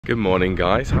Good morning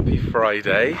guys, happy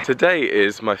Friday. Today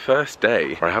is my first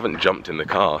day where I haven't jumped in the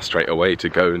car straight away to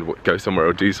go somewhere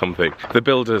or do something. The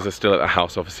builders are still at the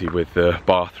house obviously with the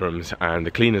bathrooms, and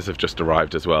the cleaners have just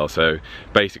arrived as well. So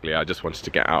basically I just wanted to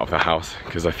get out of the house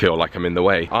because I feel like I'm in the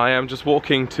way. I am just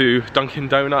walking to Dunkin'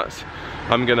 Donuts.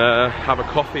 I'm gonna have a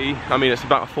coffee. I mean, it's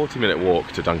about a 40-minute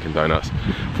walk to Dunkin' Donuts,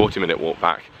 40-minute walk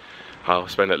back. I'll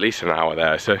spend at least an hour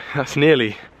there, so that's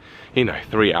nearly, you know,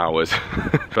 3 hours.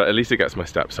 But at least it gets my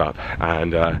steps up.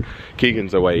 And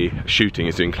Keegan's away shooting,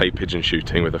 he's doing clay pigeon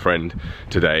shooting with a friend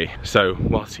today. So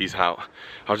whilst he's out,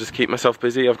 I'll just keep myself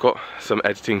busy. I've got some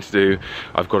editing to do.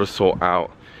 I've got to sort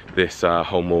out this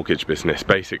whole mortgage business.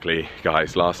 Basically,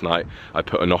 guys, last night I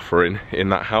put an offer in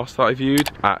that house that I viewed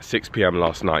at 6 PM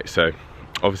last night. So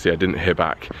obviously I didn't hear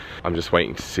back. I'm just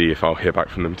waiting to see if I'll hear back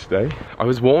from them today. I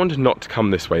was warned not to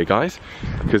come this way, guys,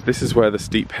 because this is where the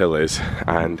steep hill is,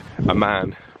 and a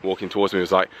man walking towards me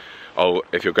was like, oh,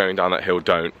 if you're going down that hill,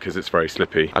 don't, because it's very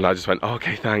slippy. And I just went, oh,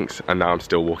 okay, thanks. And now I'm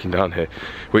still walking down here,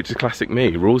 which is classic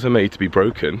me. Rules are made to be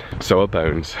broken, so are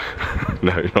bones.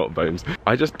 No, not bones.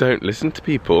 I just don't listen to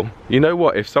people. You know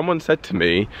what, if someone said to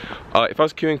me, if I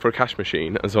was queuing for a cash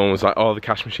machine and someone was like, oh, the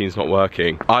cash machine's not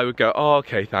working, I would go, oh,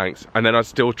 okay, thanks. And then I'd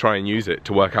still try and use it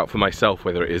to work out for myself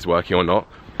whether it is working or not.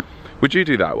 Would you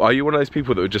do that? Are you one of those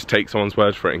people that would just take someone's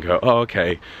word for it and go, oh,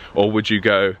 okay? Or would you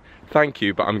go, thank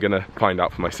you, but I'm gonna find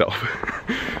out for myself?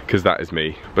 Because that is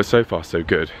me. But so far so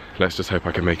good. Let's just hope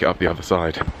I can make it up the other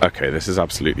side. Okay, this is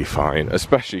absolutely fine,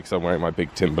 especially because I'm wearing my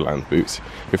big Timberland boots.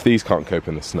 If these can't cope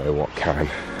in the snow, what can?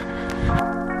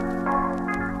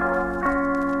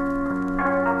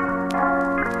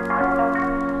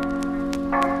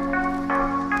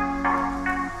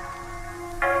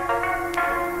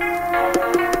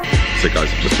 So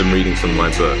guys, I've just been reading from my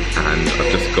book, and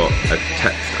I've just got a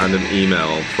text and an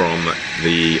email from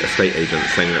the estate agent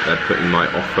saying that they're putting my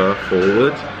offer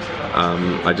forward.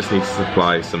 I just need to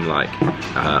supply some like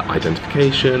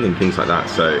identification and things like that,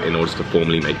 so in order to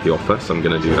formally make the offer, so I'm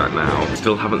gonna do that now.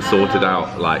 Still haven't sorted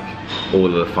out like all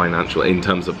of the financial, in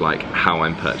terms of like how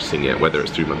I'm purchasing it, whether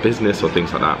it's through my business or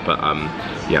things like that, but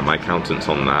yeah, my accountant's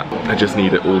on that. I just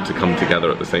need it all to come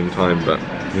together at the same time, but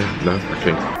yeah, no, I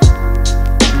think.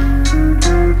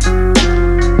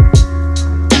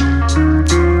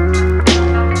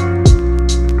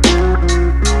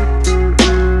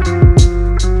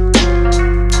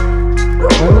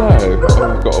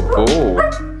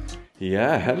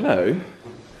 Yeah, hello.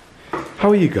 How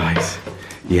are you guys?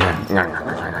 Yeah.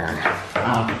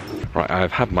 Right,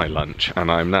 I've had my lunch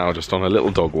and I'm now just on a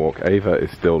little dog walk. Ava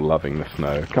is still loving the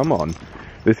snow. Come on.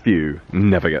 This view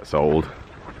never gets old.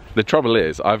 The trouble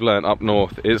is, I've learned up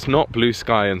north, it's not blue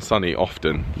sky and sunny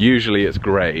often. Usually it's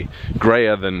grey,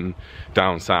 greyer than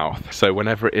down south. So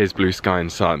whenever it is blue sky and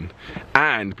sun,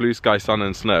 and blue sky, sun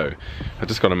and snow, I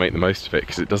just got to make the most of it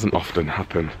because it doesn't often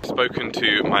happen. I've spoken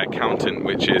to my accountant,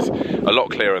 which is a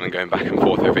lot clearer than going back and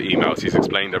forth over emails. He's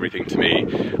explained everything to me.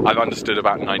 I've understood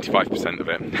about 95% of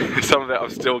it. Some of it I'm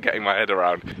still getting my head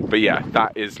around. But yeah,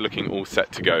 that is looking all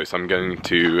set to go. So I'm going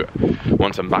to,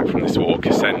 once I'm back from this walk,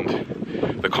 send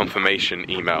the confirmation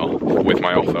email with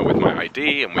my offer, with my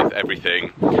ID and with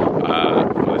everything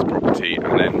for this property,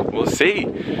 and then we'll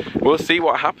see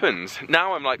what happens.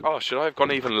 Now I'm like, oh, should I have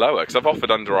gone even lower? Because I've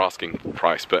offered under asking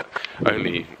price, but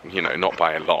only, you know, not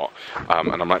by a lot.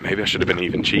 And I'm like, maybe I should have been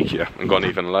even cheekier and gone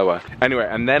even lower. Anyway,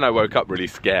 and then I woke up really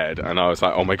scared and I was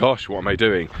like, oh my gosh, what am I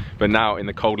doing? But now in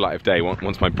the cold light of day,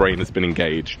 once my brain has been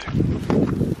engaged,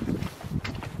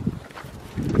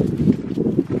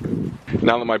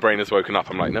 now that my brain has woken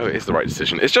up, I'm like, no, it is the right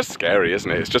decision. It's just scary,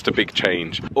 isn't it? It's just a big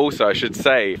change. Also, I should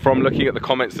say, from looking at the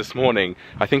comments this morning,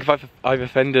 I think I've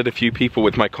offended a few people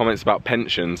with my comments about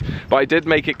pensions, but I did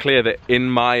make it clear that in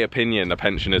my opinion, a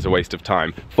pension is a waste of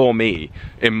time. For me,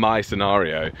 in my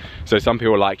scenario. So some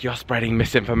people are like, you're spreading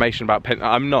misinformation about pension.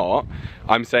 I'm not.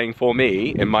 I'm saying for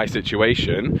me, in my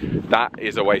situation, that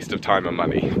is a waste of time and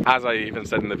money. As I even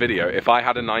said in the video, if I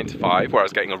had a 9 to 5 where I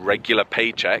was getting a regular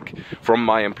paycheck from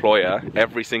my employer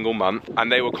every single month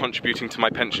and they were contributing to my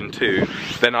pension too,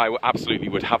 then I absolutely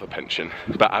would have a pension.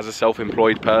 But as a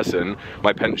self-employed person,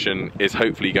 my pension is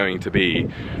hopefully going to be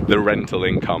the rental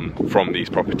income from these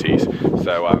properties.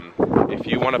 So if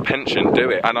you want a pension, do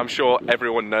it. And I'm sure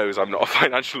everyone knows I'm not a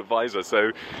financial advisor,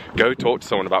 so go talk to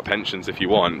someone about pensions if you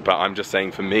want, but I'm just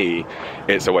saying for me,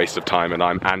 it's a waste of time and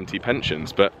I'm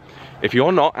anti-pensions. But if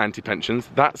you're not anti-pensions,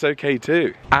 that's okay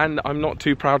too. And I'm not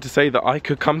too proud to say that I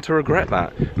could come to regret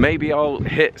that. Maybe I'll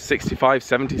hit 65,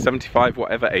 70, 75,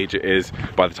 whatever age it is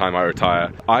by the time I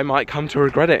retire. I might come to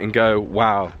regret it and go,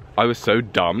 wow, I was so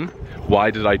dumb.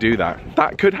 Why did I do that?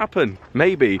 That could happen,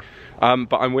 maybe.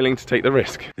 but I'm willing to take the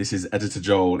risk. This is Editor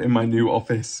Joel in my new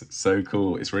office. So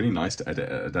cool. It's really nice to edit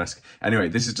at a desk. Anyway,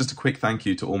 this is just a quick thank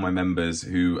you to all my members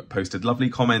who posted lovely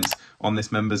comments on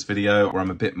this members video, where I'm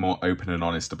a bit more open and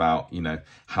honest about, you know,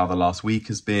 how the last week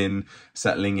has been,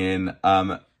 settling in,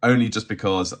 only just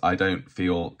because I don't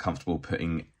feel comfortable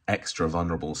putting extra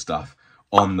vulnerable stuff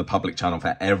on the public channel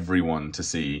for everyone to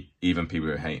see, even people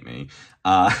who hate me.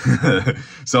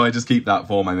 So I just keep that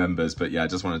for my members. But yeah, I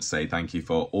just wanted to say thank you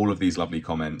for all of these lovely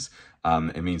comments.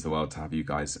 It means the world to have you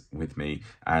guys with me.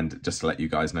 And just to let you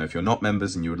guys know, if you're not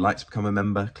members and you would like to become a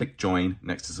member, click join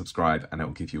next to subscribe and it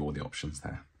will give you all the options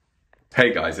there.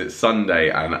 Hey guys, it's Sunday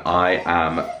and I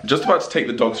am just about to take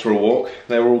the dogs for a walk.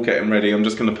 They're all getting ready. I'm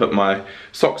just gonna put my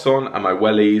socks on and my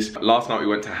wellies. Last night we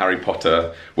went to Harry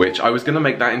Potter, which I was gonna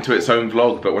make that into its own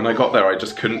vlog, but when I got there I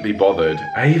just couldn't be bothered.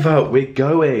 Ava, we're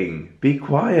going. Be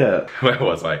quiet. Where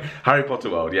was I? Harry Potter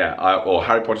World, yeah. Or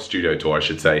Harry Potter Studio Tour, I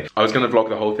should say. I was gonna vlog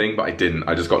the whole thing, but I didn't.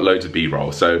 I just got loads of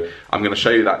B-roll. So I'm gonna show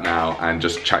you that now and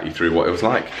just chat you through what it was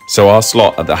like. So our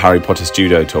slot at the Harry Potter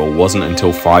Studio Tour wasn't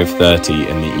until 5:30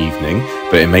 in the evening,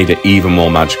 but it made it even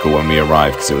more magical when we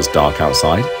arrived because it was dark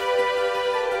outside.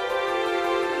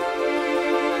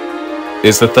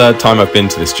 It's the third time I've been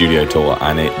to the studio tour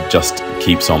and it just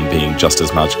keeps on being just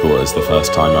as magical as the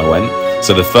first time I went.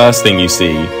 So the first thing you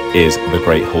see is the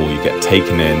Great Hall. You get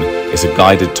taken in, it's a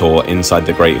guided tour inside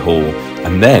the Great Hall,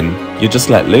 and then you're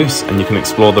just let loose and you can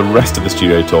explore the rest of the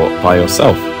studio tour by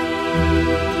yourself.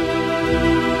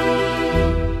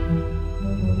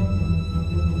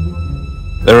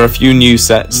 There are a few new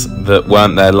sets that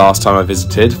weren't there last time I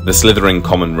visited. The Slytherin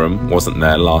Common Room wasn't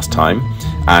there last time,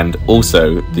 and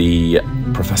also the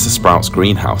Professor Sprout's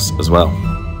greenhouse as well.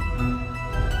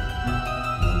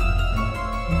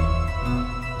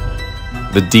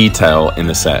 The detail in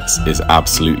the sets is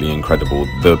absolutely incredible.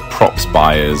 The props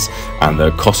buyers and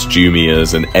the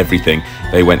costumiers and everything,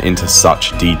 they went into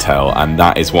such detail, and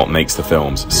that is what makes the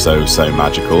films so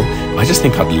magical. I just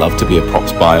think I'd love to be a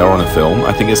props buyer on a film.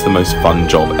 I think it's the most fun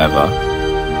job ever.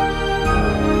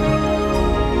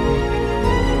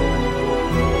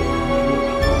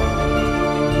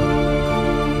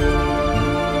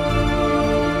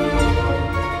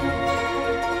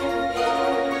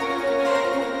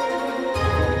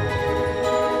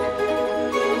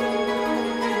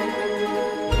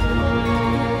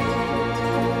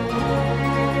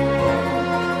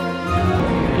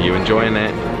 Are you enjoying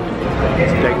it?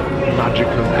 It's dead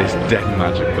magical. It's dead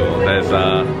magical. There's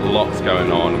lots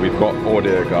going on. We've got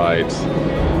audio guides,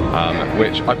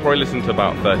 which I probably listened to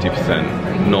about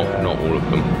 30%, not all of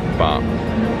them, but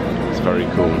it's very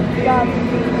cool.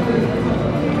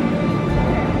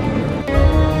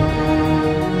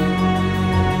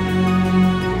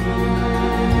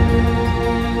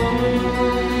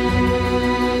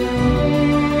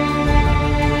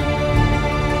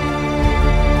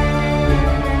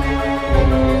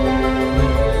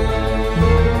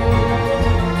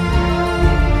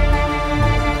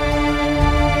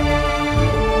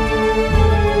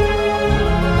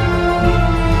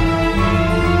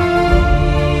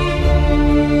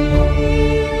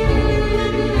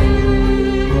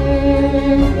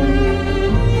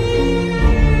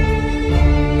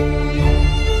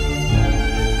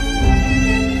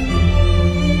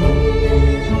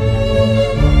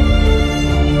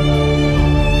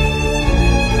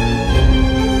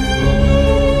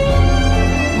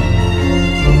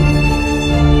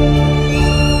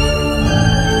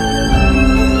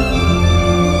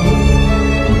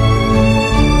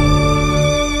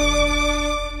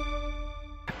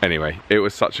 Anyway, it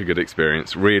was such a good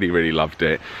experience, really loved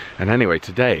it. And anyway,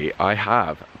 today I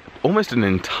have almost an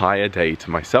entire day to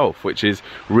myself, which is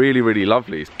really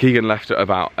lovely. Keegan left at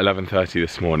about 11:30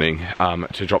 this morning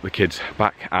to drop the kids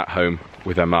back at home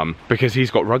with their mum because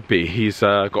he's got rugby, he's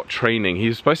got training. He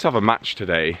was supposed to have a match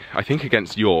today, I think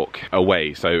against York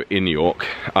away, so in York,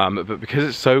 but because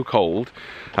it's so cold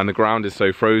and the ground is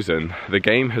so frozen, the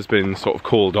game has been sort of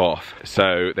called off.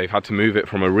 So they've had to move it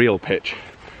from a real pitch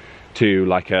to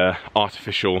like a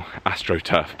artificial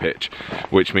AstroTurf pitch,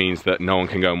 which means that no one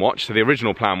can go and watch. So the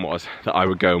original plan was that I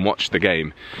would go and watch the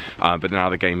game, but now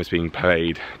the game is being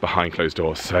played behind closed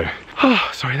doors. So,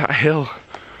 sorry, that hill,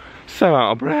 so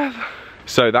out of breath.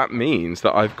 So that means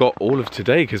that I've got all of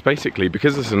today, because basically,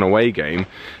 because it's an away game,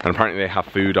 and apparently they have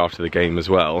food after the game as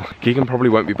well, Keegan probably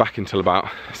won't be back until about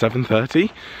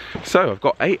 7:30. So I've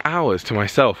got 8 hours to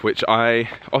myself, which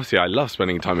obviously I love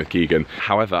spending time with Keegan.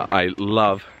 However, I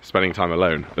love spending time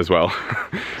alone as well.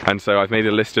 And so I've made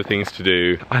a list of things to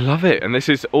do. I love it. And this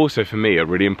is also for me a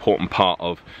really important part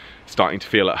of starting to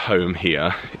feel at home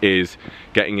here, is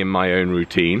getting in my own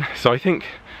routine. So I think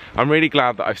I'm really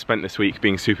glad that I've spent this week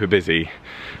being super busy,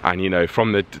 and you know,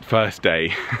 from the first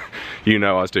day, you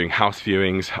know, I was doing house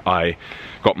viewings, I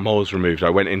got moles removed, I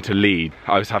went into Leeds,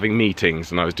 I was having meetings,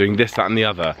 and I was doing this, that and the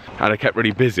other, and I kept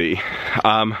really busy,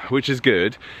 which is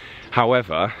good.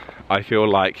 However, I feel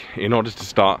like in order to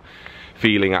start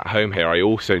feeling at home here, I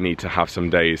also need to have some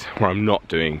days where I'm not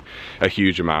doing a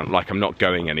huge amount, like I'm not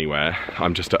going anywhere,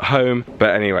 I'm just at home.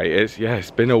 But anyway, it's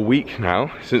been a week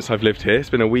now since I've lived here. It's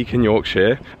been a week in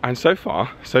Yorkshire, and so far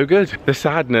so good. The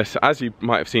sadness, as you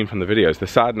might have seen from the videos, the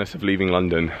sadness of leaving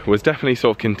London was definitely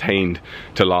sort of contained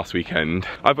to last weekend.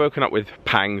 I've woken up with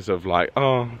pangs of like,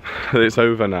 oh, it's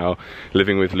over now,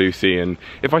 living with Lucy, and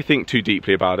if I think too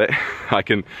deeply about it, I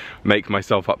can make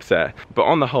myself upset. But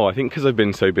on the whole, I think because I've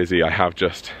been so busy, I have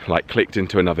just like clicked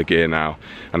into another gear now,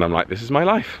 and I'm like, this is my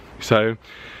life, so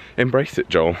embrace it,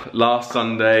 Joel. Last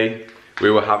Sunday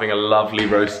we were having a lovely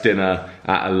roast dinner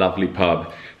at a lovely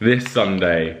pub. This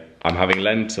Sunday I'm having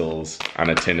lentils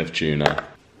and a tin of tuna.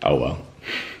 Oh well.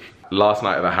 Last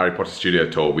night at the Harry Potter studio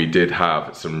tour, we did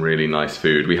have some really nice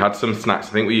food. We had some snacks.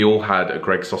 I think we all had a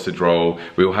Greggs sausage roll,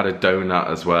 we all had a donut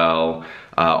as well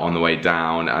on the way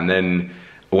down, and then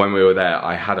when we were there,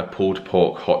 I had a pulled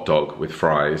pork hot dog with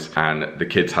fries, and the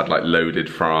kids had like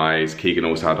loaded fries. Keegan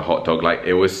also had a hot dog. Like,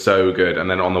 it was so good. And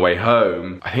then on the way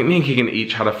home, I think me and Keegan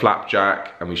each had a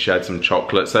flapjack, and we shared some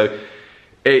chocolate. So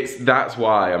that's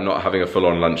why I'm not having a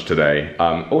full-on lunch today.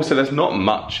 Also, there's not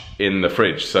much in the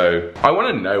fridge, so I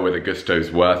want to know whether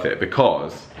Gusto's worth it,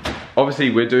 because obviously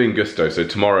we're doing Gusto, so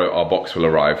tomorrow our box will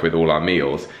arrive with all our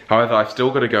meals. However, I've still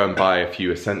got to go and buy a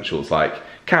few essentials like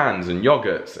cans and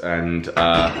yogurts and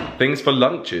things for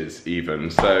lunches even.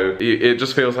 So it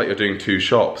just feels like you're doing two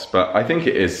shops, but I think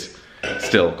it is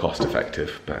still cost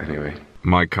effective. But anyway.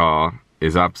 My car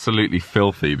is absolutely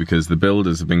filthy because the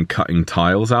builders have been cutting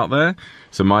tiles out there.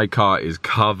 So my car is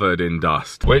covered in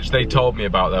dust, which they told me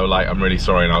about. They were like, I'm really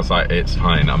sorry, and I was like, it's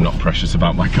fine, I'm not precious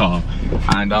about my car.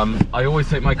 And I always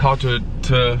take my car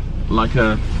to like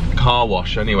a car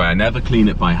wash anyway. I never clean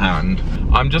it by hand.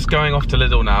 I'm just going off to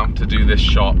Lidl now to do this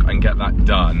shop and get that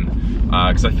done,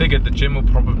 because I figured the gym will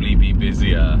probably be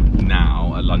busier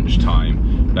now at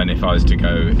lunchtime than if I was to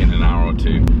go in an hour or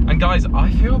two. And guys,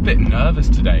 I feel a bit nervous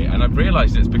today, and I've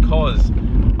realised it's because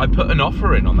I put an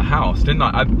offer in on the house, didn't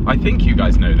I? I think you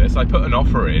guys know this. I put an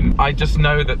offer in. I just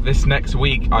know that this next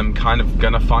week I'm kind of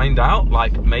gonna find out,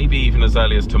 like maybe even as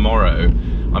early as tomorrow,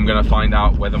 I'm gonna find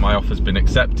out whether my offer's been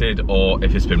accepted or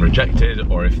if it's been rejected,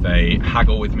 or if they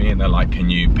haggle with me and they're like, can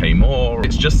you pay more?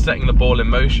 It's just setting the ball in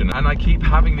motion, and I keep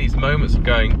having these moments of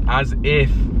going, as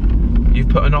if you've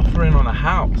put an offer in on a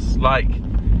house. Like,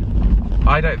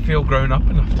 I don't feel grown up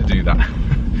enough to do that.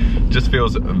 Just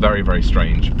feels very, very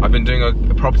strange. I've been doing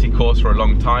a property course for a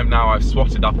long time now. I've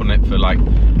swatted up on it for like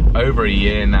over a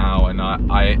year now, and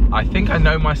I think I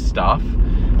know my stuff.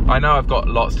 I know I've got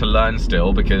lots to learn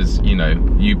still, because, you know,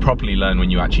 you properly learn when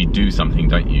you actually do something,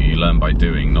 don't you? You learn by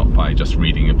doing, not by just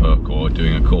reading a book or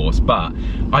doing a course. But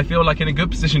I feel like in a good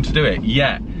position to do it,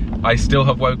 yet I still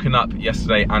have woken up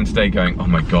yesterday and today going, oh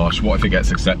my gosh, what if it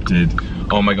gets accepted?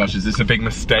 Oh my gosh, is this a big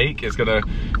mistake? It's gonna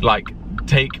like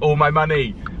take all my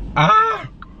money. Ah!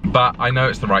 But I know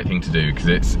it's the right thing to do,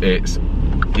 because it's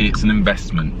an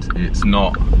investment. It's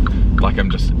not like I'm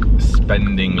just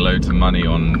spending loads of money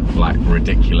on like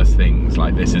ridiculous things.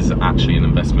 Like, this is actually an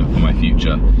investment for my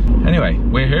future. Anyway,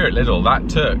 we're here at Lidl. That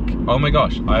took, oh my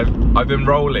gosh, I've been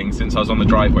rolling since I was on the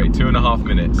driveway, 2.5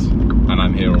 minutes, and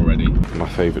I'm here already. My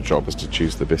favourite job is to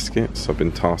choose the biscuits. I've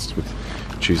been tasked with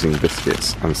choosing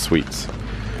biscuits and sweets.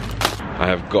 I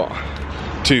have got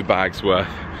 2 bags worth.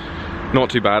 Not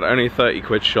too bad, only a 30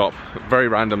 quid shop. Very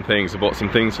random things. I bought some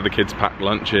things for the kids' packed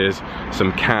lunches,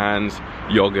 some cans,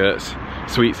 yogurts,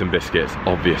 sweets and biscuits,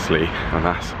 obviously, and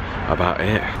that's about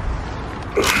it.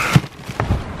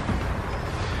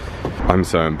 I'm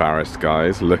so embarrassed,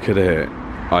 guys, look at it.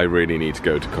 I really need to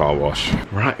go to car wash.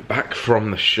 Right, back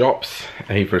from the shops.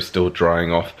 Ava's still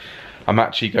drying off. I'm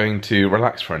actually going to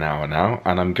relax for an hour now,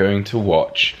 and I'm going to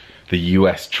watch the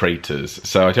US Traitors.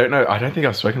 So I don't know, I don't think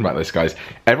I've spoken about this, guys.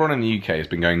 Everyone in the UK has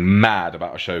been going mad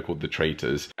about a show called The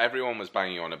Traitors. Everyone was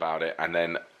banging on about it, and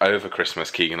then over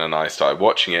Christmas, Keegan and I started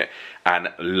watching it and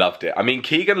loved it. I mean,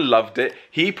 Keegan loved it.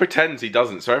 He pretends he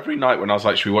doesn't. So every night when I was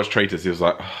like, should we watch Traitors? He was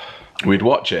like, oh. We'd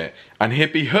watch it and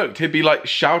he'd be hooked. He'd be like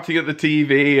shouting at the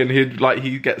TV, and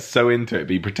he gets so into it, but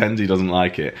he pretends he doesn't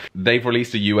like it. They've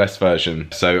released a US version,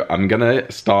 so I'm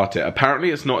gonna start it.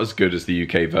 Apparently it's not as good as the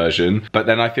UK version, but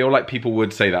then I feel like people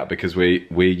would say that because we're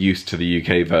used to the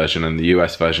UK version, and the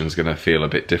US version is gonna feel a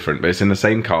bit different, but it's in the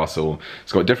same castle.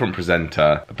 It's got a different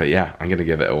presenter, but yeah, I'm gonna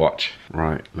give it a watch.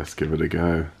 Right, let's give it a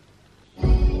go.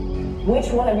 Which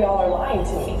one of y'all are lying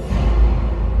to me?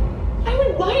 I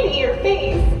would lie to your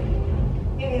face.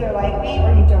 You either like me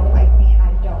or you don't like me, and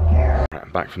I don't care. Right,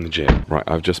 I'm back from the gym. Right,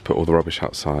 I've just put all the rubbish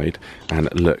outside,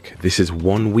 and look, this is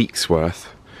 1 week's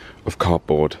worth of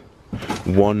cardboard.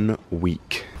 1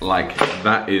 week. Like,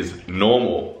 that is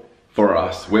normal for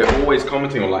us. We're always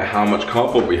commenting on like how much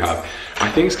cardboard we have. I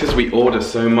think it's because we order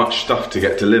so much stuff to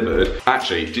get delivered.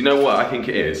 Actually, do you know what I think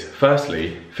it is?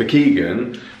 Firstly, for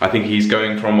Keegan, I think he's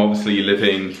going from obviously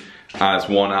living as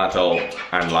 1 adult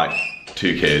and like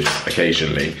 2 kids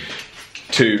occasionally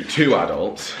to 2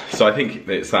 adults. So I think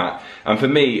it's that. And for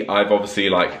me, I've obviously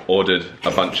like ordered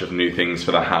a bunch of new things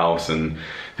for the house and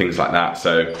things like that.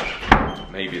 So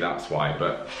maybe that's why,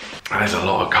 but there's a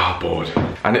lot of cardboard.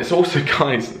 And it's also,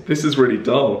 guys, this is really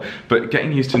dull, but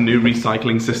getting used to new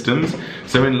recycling systems.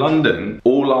 So in London,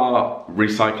 all our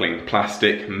recycling,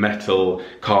 plastic, metal,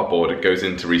 cardboard, it goes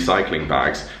into recycling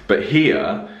bags. But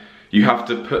here, you have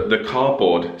to put the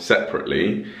cardboard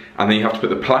separately, and then you have to put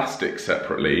the plastic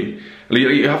separately.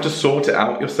 You have to sort it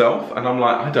out yourself, and I'm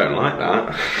like, I don't like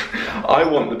that. I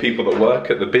want the people that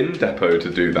work at the bin depot to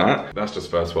do that. That's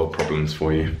just first world problems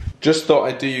for you. Just thought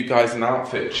I'd do you guys an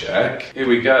outfit check. Here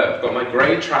we go, I've got my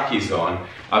grey trackies on.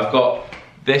 I've got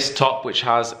this top which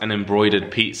has an embroidered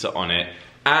pizza on it,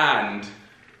 and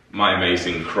my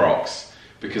amazing Crocs,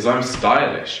 because I'm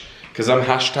stylish, because I'm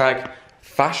hashtag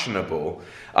fashionable.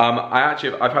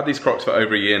 I've had these Crocs for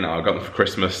over a year now. I got them for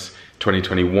Christmas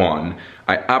 2021.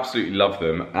 I absolutely love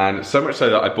them, and so much so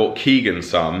that I bought Keegan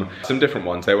some different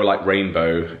ones. They were like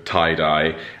rainbow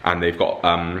tie-dye, and they've got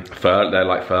fur, they're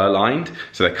like fur lined,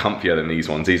 so they're comfier than these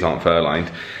ones. These aren't fur lined.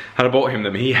 And I bought him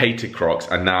them. He hated Crocs,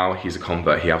 and now he's a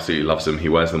convert. He absolutely loves them. He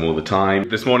wears them all the time.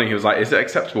 This morning he was like, is it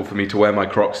acceptable for me to wear my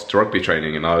Crocs to rugby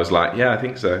training? And I was like, yeah, I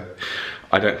think so.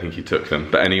 I don't think he took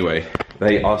them, but anyway,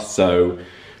 they are so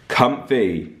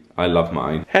comfy. I love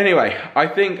mine. Anyway, I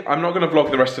think I'm not gonna vlog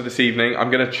the rest of this evening.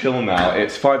 I'm gonna chill now.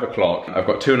 It's 5 o'clock. I've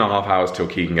got 2.5 hours till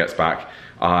Keegan gets back.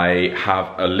 I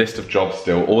have a list of jobs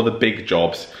still. All the big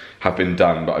jobs have been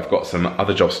done, but I've got some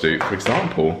other jobs to do. For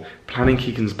example, planning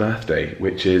Keegan's birthday,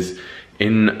 which is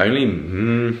in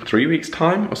only 3 weeks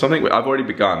time or something. I've already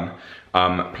begun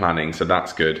planning, so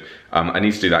that's good. I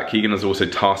need to do that. Keegan has also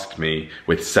tasked me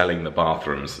with selling the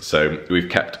bathrooms. So we've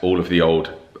kept all of the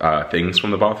old things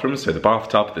from the bathrooms, so the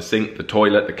bathtub, the sink, the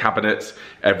toilet, the cabinets,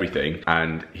 everything,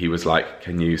 and he was like,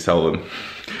 can you sell them?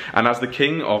 And as the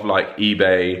king of like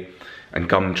eBay and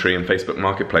Gumtree and Facebook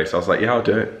Marketplace, I was like, yeah, I'll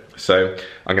do it. So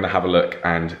I'm gonna have a look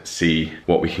and see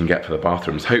what we can get for the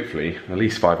bathrooms. Hopefully at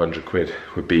least 500 quid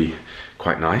would be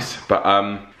quite nice. But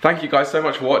thank you guys so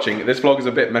much for watching. This vlog is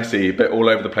a bit messy, a bit all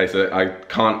over the place. I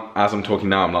can't, as I'm talking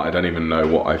now, I'm like, I don't even know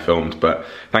what I filmed, but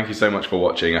thank you so much for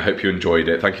watching. I hope you enjoyed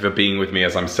it. Thank you for being with me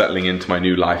as I'm settling into my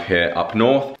new life here up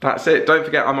north. That's it. Don't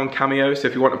forget I'm on Cameo, so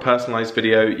if you want a personalized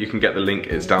video, you can get the link,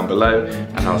 it's down below,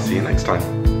 and I'll see you next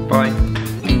time. Bye.